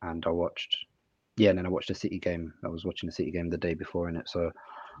I watched the City game. I was watching the City game the day before in it. So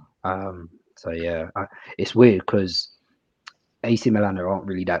yeah, it's weird because AC Milan aren't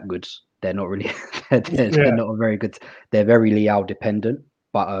really that good. They're not really. they're not very good. They're very Leao dependent,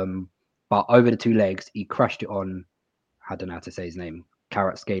 But over the 2 legs, he crashed it on. I don't know how to say his name.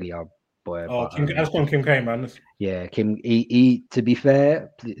 Kvaratskhelia, boy. That's on Kim K, man. Yeah, Kim. He. To be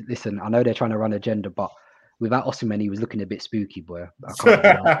fair, listen. I know they're trying to run agenda, but without Osimhen, he was looking a bit spooky, boy. I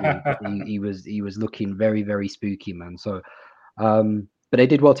can't he was looking very, very spooky, man. So, but they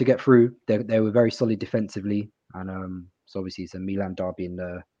did well to get through. They were very solid defensively, and so obviously it's a Milan derby in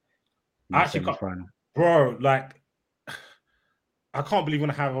the semi-final. Bro, like. I can't believe we're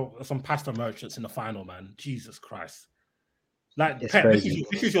gonna have some pasta merchants in the final, man. Jesus Christ! Like, It's Pep, crazy.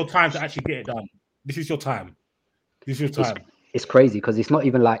 this is your time to actually get it done. This is your time. This is your time. It's crazy because it's not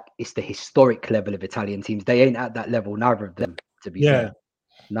even like it's the historic level of Italian teams. They ain't at that level. Neither of them, to be fair.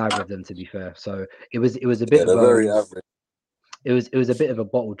 Neither of them, to be fair. So it was a bit of they're very average. It was a bit of a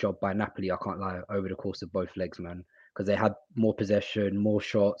bottle job by Napoli. I can't lie, over the course of both legs, man, because they had more possession, more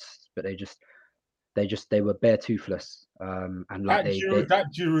shots, but they were bare toothless. And like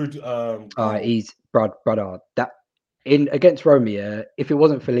Giroud, he's brother that in against Roma. If it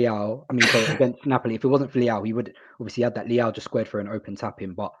wasn't for Leao, against Napoli, if it wasn't for Leao, he would obviously had that Leao just squared for an open tap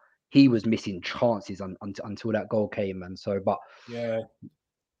in, but he was missing chances until that goal came, man. So, but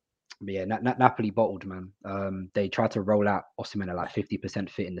Napoli bottled, man. They tried to roll out Osimhen at like 50%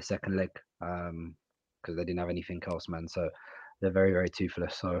 fit in the second leg, because they didn't have anything else, man. So they're very, very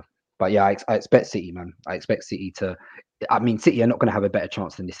toothless. So, but yeah, I expect City, man. I expect City to. I mean, City are not going to have a better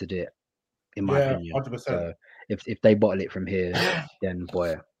chance than this to do it, in my opinion. 100%. So if they bottle it from here, then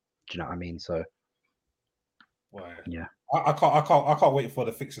boy, do you know what I mean? So, yeah, I can't wait for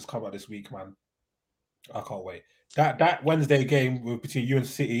the fixtures come out this week, man. I can't wait. That Wednesday game between you and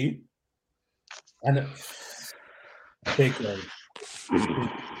City, and big game.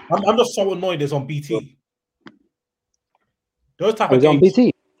 I'm just so annoyed it's on BT. Those type of games on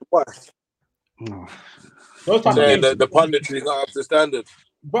BT. What? Oh. Those type of games. The punditry is not up to standard.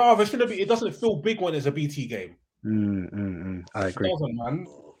 But it shouldn't be. It doesn't feel big when it's a BT game. I agree. It doesn't, man.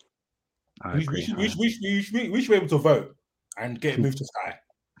 I agree. We should be able to vote and get it moved to Sky.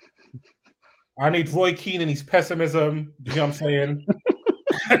 I need Roy Keane and his pessimism. Do you know what I'm saying?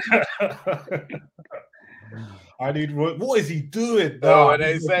 I need Roy. What is he doing? No, and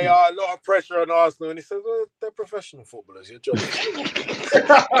they say, a lot of pressure on Arsenal. And he says, well, they're professional footballers. Your job.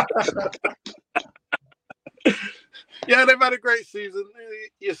 Yeah, they've had a great season.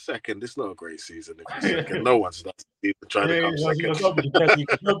 You're second. It's not a great season if you're second. No one's trying to come second.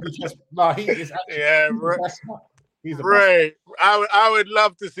 No, he is he's Ray. I would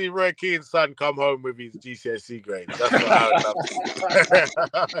love to see Roy Keane's son come home with his GCSE grade. That's what I would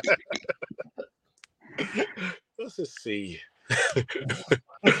love to see. Let's just see.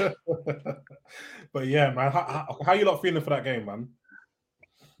 But yeah, man, how you lot feeling for that game, man?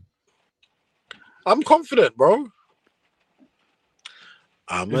 I'm confident, bro.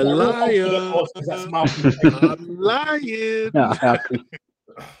 I'm a liar. I'm lying.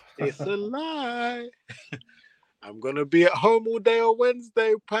 It's a lie. I'm gonna be at home all day on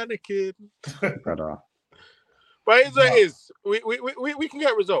Wednesday, panicking. But it's what it is. We can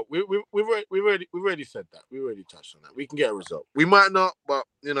get a result. We've already said that. We already touched on that. We can get a result. We might not, but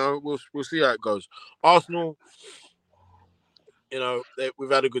we'll see how it goes. Arsenal,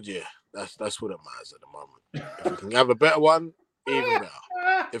 we've had a good year. That's what it matters at the moment. If we can have a better one, even better.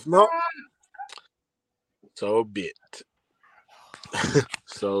 If not, so be it.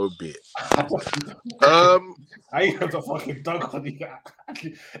 So be it. I even got a fucking dog on you.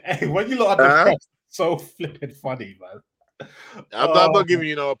 Hey, when you lot at the press, so flipping funny, man. I'm not giving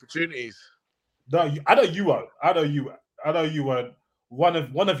you no opportunities. No, I know you won't. I know you won't. One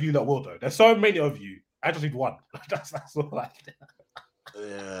of you that will though. There's so many of you. I just need one. That's all I need.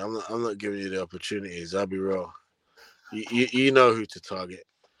 Yeah, I'm not giving you the opportunities. I'll be real. You know who to target.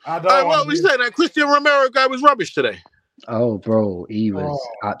 What were you saying? That Christian Romero guy was rubbish today. Oh, bro, he was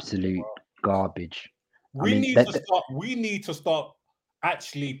absolute garbage. We need to start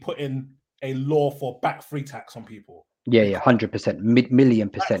actually putting a law for back free tax on people. Yeah, 100%, million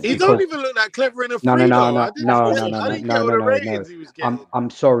percent. He don't even look that clever in a free. No. I'm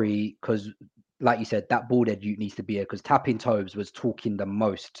sorry, because like you said, that bald-head youth needs to be here, because Tapping Tobes was talking the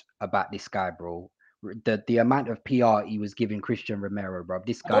most about this guy, bro. The amount of PR he was giving Christian Romero, bro.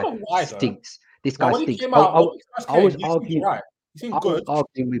 This guy stinks. This guy stinks. I was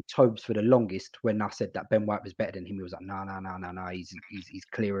arguing with Tobes for the longest when I said that Ben White was better than him. He was like, no, he's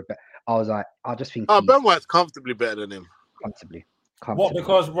clearer. But I was like, I just think Ben White's comfortably better than him. Comfortably. What?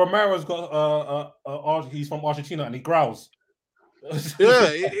 Because Romero's got he's from Argentina and he growls.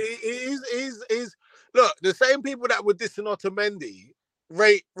 Yeah, he's look, the same people that were dissing Otamendi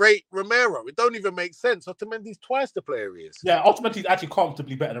rate Romero. It don't even make sense. Otamendi's twice the player he is. Yeah, Otamendi's actually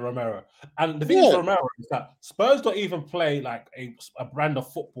comfortably better than Romero. And the thing with Romero is that Spurs don't even play like a brand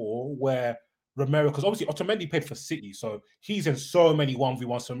of football where Romero, because obviously Otamendi played for City, so he's in so many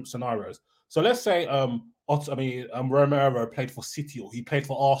 1v1 scenarios. So let's say Romero played for City or he played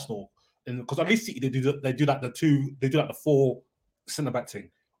for Arsenal, and because at least City they do like the four centre back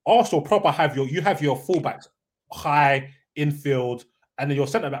thing. Arsenal proper have your fullbacks high infield, and then your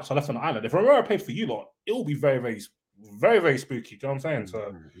centre backs are left on the island. If Romero played for you lot, it will be very, very very, very spooky. Do you know what I'm saying?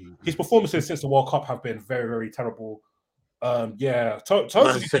 So his performances since the World Cup have been very, very terrible. Yeah, Tobes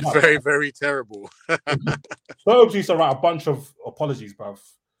very, very terrible. Tobes used to write a bunch of apologies, bruv.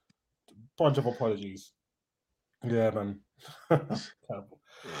 Bunch of apologies. Yeah, man. Terrible.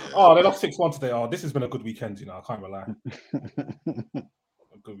 Oh, they lost 6-1 today. Oh, this has been a good weekend, you know. I can't lie.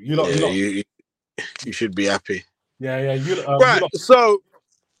 You should be happy. Yeah. Right. So,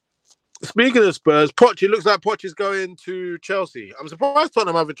 speaking of Spurs, Poch, it looks like Poch is going to Chelsea. I'm surprised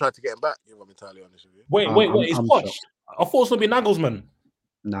Tottenham haven't tried to get him back, if I'm entirely honest with you. Wait, is Poch? Shocked. I thought it was going to be Nagelsmann.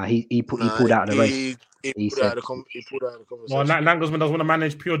 Nah, he pulled out of the race. He pulled out of the conversation. Well, Nagelsmann doesn't want to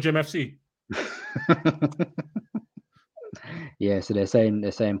manage Pure Gym FC. Yeah, so they're saying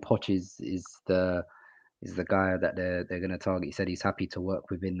Poch is the guy that they're going to target. He said he's happy to work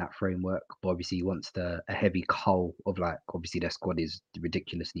within that framework, but obviously he wants a heavy cull of, like, obviously their squad is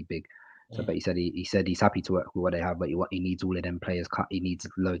ridiculously big. So, but he said he's happy to work with what they have, but he needs all of them players cut. He needs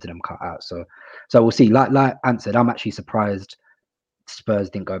loads of them cut out. So we'll see. Like Ant said, I'm actually surprised Spurs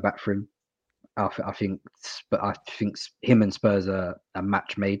didn't go back for him. I think him and Spurs are a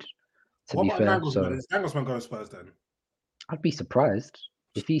match made. To be fair, Nagelsmann? Is Nagelsmann going to Spurs then? I'd be surprised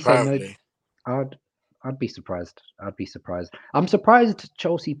if he said no. I'd be surprised. I'm surprised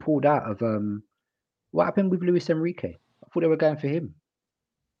Chelsea pulled out of what happened with Luis Enrique. I thought they were going for him.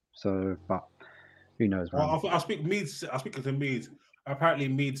 So, but who knows? Well, I speak to Meads. Apparently,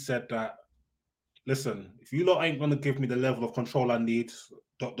 Meads said that, listen, if you lot ain't gonna give me the level of control I need,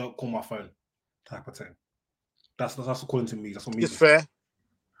 don't call my phone, type of thing. That's according to Meads. That's what Meads. It's fair.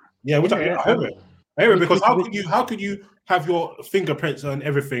 Yeah, which I hear it because how could you have your fingerprints on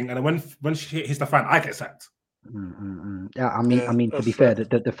everything, and then when she hits the fan, I get sacked. Yeah, I mean, to be fair,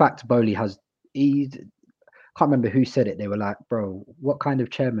 the fact Bowley has, can't remember who said it. They were like, bro, what kind of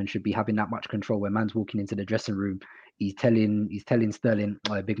chairman should be having that much control when man's walking into the dressing room? He's telling Sterling,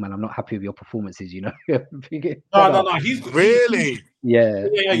 oh, big man, I'm not happy with your performances, you know. No. He's really. Yeah.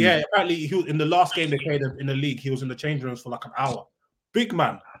 Apparently, he was in the last game they played in the league. He was in the change rooms for like an hour. Big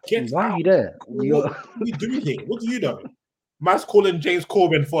man, why are you there? What are you doing here? What do you know? Man's calling James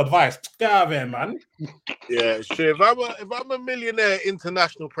Corbyn for advice. Get out of here, man. Yeah, it's true. If I'm a millionaire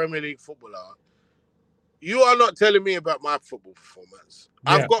international Premier League footballer, you are not telling me about my football performance.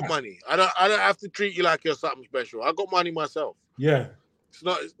 Yeah, I've got money. I don't have to treat you like you're something special. I got money myself. Yeah. It's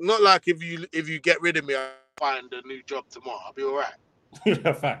not like if you get rid of me, I'll find a new job tomorrow. I'll be all right.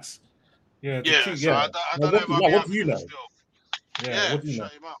 Yeah, facts. Yeah. So I don't know if I'll be happy with still. Yeah, what do you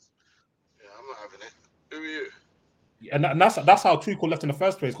shut him up. Yeah, I'm not having it. Who are you? And that's how Tuchel left in the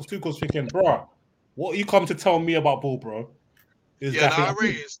first place, because Tuchel's thinking, bro, what you come to tell me about ball, bro? I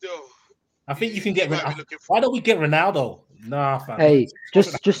rate it still. I think you can get Ronaldo. Why don't we get Ronaldo? Nah, fam. Hey,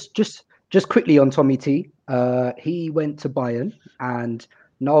 just quickly on Tommy T. He went to Bayern, and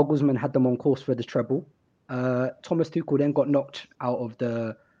Nagelsmann had them on course for the treble. Thomas Tuchel then got knocked out of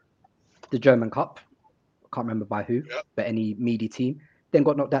the German Cup. I can't remember by who, but any meaty team. Then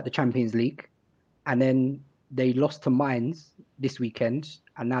got knocked out the Champions League, and then they lost to Mainz this weekend,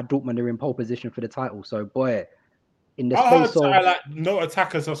 and now Dortmund are in pole position for the title. So, boy, in the space of like no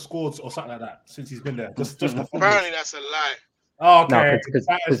attackers have scored or something like that since he's been there. Just apparently that's a lie. Oh, okay.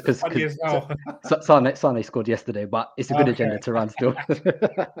 Because Sane scored yesterday, but it's a good agenda to run still.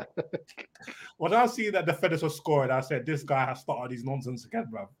 When I see that the defenders were scoring, I said, "This guy has started his nonsense again,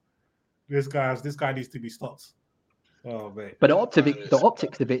 bro. This guy needs to be stopped." Oh, mate. But the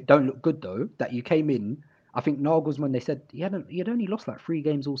optics of it don't look good though. That you came in, I think Nagelsmann, they said he had only lost like 3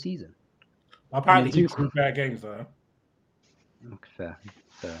 games all season. Apparently, he took bad games though. Fair.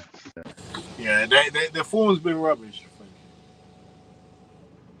 Yeah, their form's been rubbish.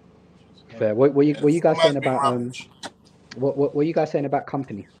 Fair. What were you guys saying about what were you guys saying about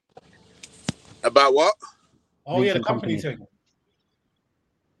company? About what? Oh, yeah, the company thing.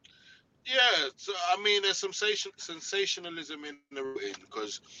 Yeah, so I mean, there's some sensationalism in the routing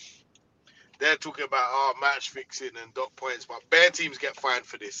because they're talking about match fixing and dot points, but bare teams get fined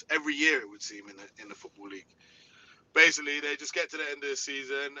for this every year. It would seem in the football league. Basically, they just get to the end of the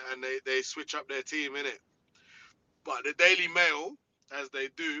season and they switch up their team, innit? But the Daily Mail, as they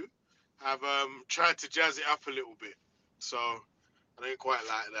do, have tried to jazz it up a little bit. So I didn't quite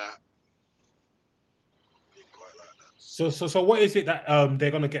like that. So what is it that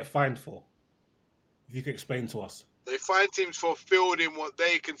they're gonna get fined for? If you could explain to us. They fine teams for fielding what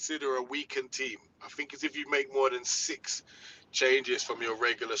they consider a weakened team. I think it's if you make more than 6 changes from your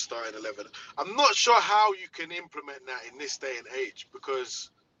regular starting 11. I'm not sure how you can implement that in this day and age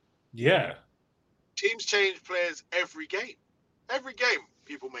because teams change players every game. Every game,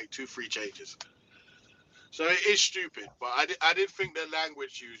 people make 2-3 changes. So it is stupid, but I did think the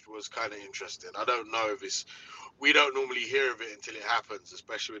language used was kind of interesting. I don't know if it's, we don't normally hear of it until it happens,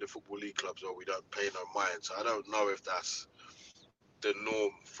 especially with the Football League clubs, or we don't pay no mind. So I don't know if that's the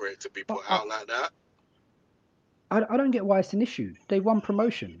norm for it to be put out like that. I don't get why it's an issue. They won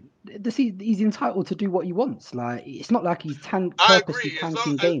promotion. He's entitled to do what he wants. Like, it's not like he's purposely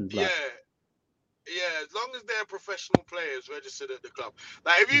tanking games. Yeah, as long as they're professional players registered at the club.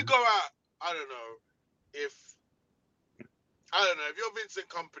 Like, if you go out, I don't know, if you're Vincent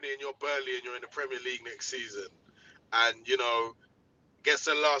Kompany and you're Burnley and you're in the Premier League next season, and gets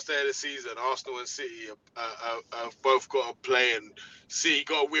the last day of the season, Arsenal and City have both got to play, and City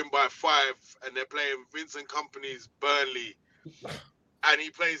got to win by 5, and they're playing Vincent Kompany's Burnley, and he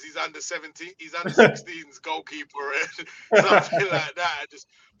plays his under 16's goalkeeper and something like that, and just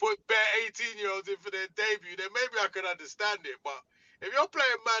put bare 18-year-olds in for their debut, then maybe I could understand it. But if you're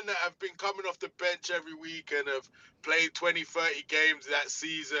playing men that have been coming off the bench every week and have played 20, 30 games that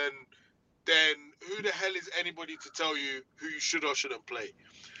season, then who the hell is anybody to tell you who you should or shouldn't play?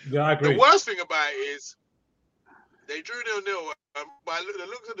 Yeah, I agree. The worst thing about it is they drew 0-0. By the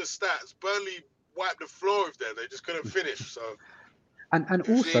looks of the stats, Burnley wiped the floor with them. They just couldn't finish. So, and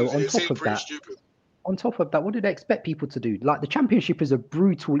also on top of that, what did they expect people to do? Like, the Championship is a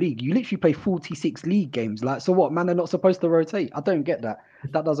brutal league. You literally play 46 league games. Like, so what? Man, they're not supposed to rotate. I don't get that.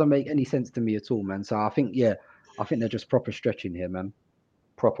 That doesn't make any sense to me at all, man. So I think they're just proper stretching here, man.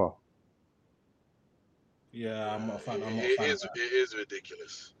 Proper. Yeah, I'm not a fan. It is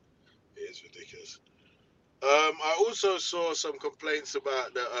ridiculous. It is ridiculous. I also saw some complaints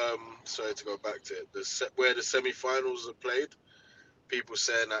about the sorry to go back to it, where the semi-finals are played. People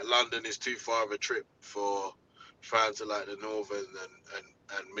saying that London is too far of a trip for fans of like the Northern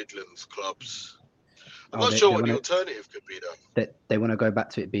and Midlands clubs. I'm not sure what the alternative could be though. They want to go back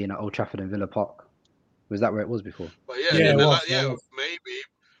to it being at Old Trafford and Villa Park. Was that where it was before? But maybe.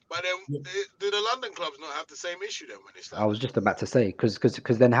 But then, do the London clubs not have the same issue then when it's like? I was just about to say, because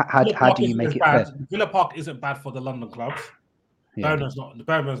then how do you make it fair? Villa Park isn't bad for the London clubs. Yeah.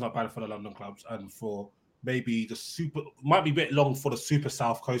 Birmingham's not bad for the London clubs, and for maybe might be a bit long for the super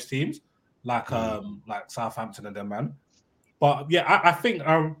South Coast teams like Southampton and them, man. But yeah, I think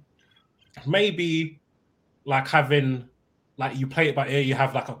maybe like having like you play it by ear, you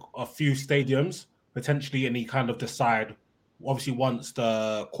have like a few stadiums potentially, and you kind of decide. Obviously, once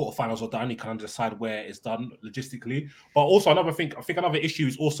the quarterfinals are done, you kind of decide where it's done logistically. But also another issue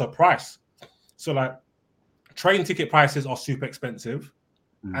is also price. So like train ticket prices are super expensive,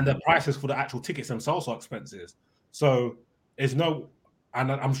 and the prices for the actual tickets themselves are expensive. So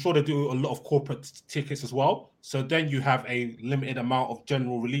and I'm sure they do a lot of corporate tickets as well. So then you have a limited amount of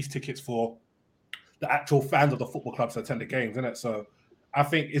general release tickets for the actual fans of the football clubs that attend the games, isn't it? So I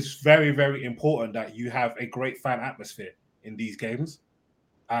think it's very, very important that you have a great fan atmosphere in these games.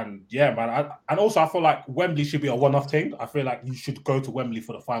 And yeah, man, and also I feel like Wembley should be a one-off thing. I feel like you should go to Wembley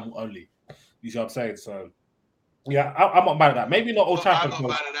for the final only. You see what I'm saying? So yeah, I'm not mad at that. Maybe not Old Trafford. I'm not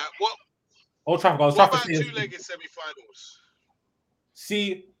mad at that. Old Trafford. What about two-legged semi-finals?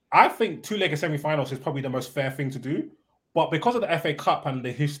 See, I think two-legged semi-finals is probably the most fair thing to do. But because of the FA Cup and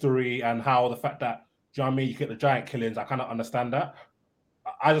the history and how the fact that, do you know what I mean, you get the giant killings, I kind of understand that.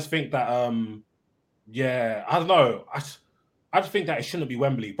 I just think that, I don't know. I just think that it shouldn't be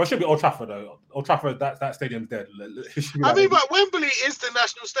Wembley, but it should be Old Trafford though. Old Trafford, that stadium's dead. But Wembley is the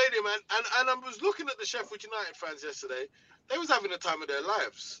national stadium, and I was looking at the Sheffield United fans yesterday. They was having the time of their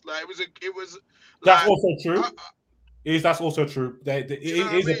lives. Like it was. That's also true. That's also true. It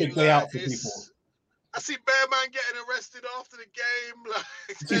is a big day out for people. I see Bear Man getting arrested after the game. Like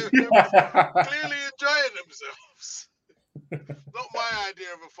they're clearly enjoying themselves. Not my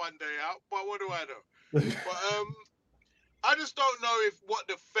idea of a fun day out, but what do I know? But I just don't know what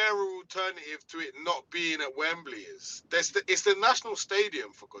the fairer alternative to it not being at Wembley is. It's the national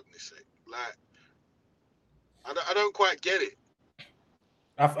stadium, for goodness sake. Like, I don't quite get it.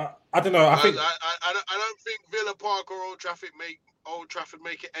 I don't know. I don't think Villa Park or Old Trafford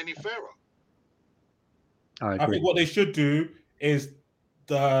make it any fairer. I think what they should do is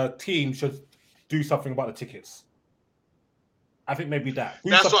the team should do something about the tickets. I think maybe that.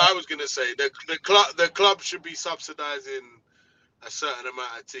 That's what I was gonna say. The club should be subsidizing a certain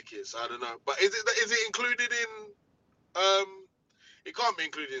amount of tickets. I don't know, but is it included in? It can't be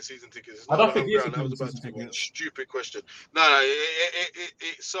included in season tickets. I don't think it's that was about to be a stupid question. No,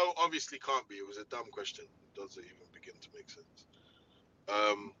 it so obviously can't be. It was a dumb question. It doesn't even begin to make sense.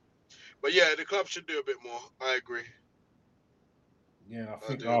 But yeah, the club should do a bit more. I agree. Yeah, I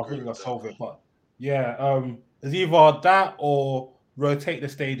think they'll solve it. But yeah, it's either that or rotate the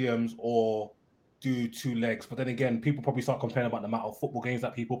stadiums or do 2 legs, but then again, people probably start complaining about the amount of football games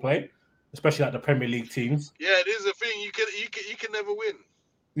that people play, especially like the Premier League teams. Yeah, it is a thing. You can never win.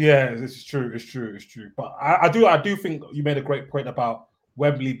 Yeah, it's true. But I do think you made a great point about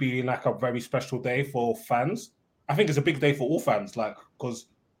Wembley being like a very special day for fans. I think it's a big day for all fans, like because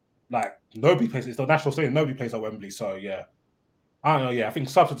like nobody plays. It's the national stadium. Nobody plays at Wembley, so yeah. I don't know. Yeah, I think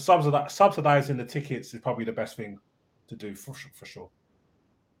subsidizing the tickets is probably the best thing to do for sure.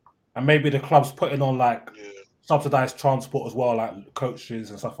 And maybe the clubs putting on like subsidized transport as well, like coaches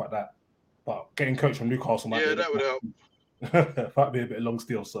and stuff like that. But getting coached from Newcastle might be that would help. Might be a bit long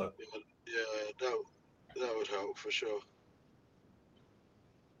still. So that would help for sure.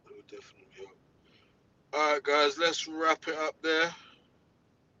 That would definitely help. All right, guys, let's wrap it up there.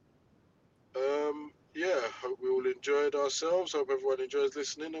 Hope we all enjoyed ourselves. Hope everyone enjoys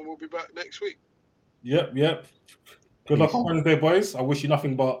listening, and we'll be back next week. Yep. Good luck on Wednesday, boys. I wish you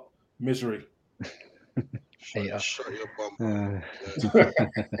nothing but misery. Shut your bum.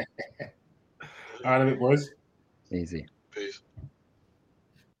 All right, boys. Easy. Peace.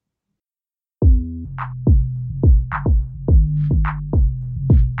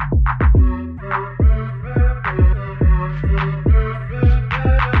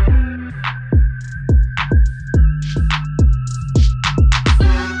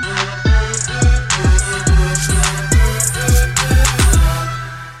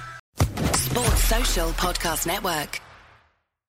 Sports Social Podcast Network.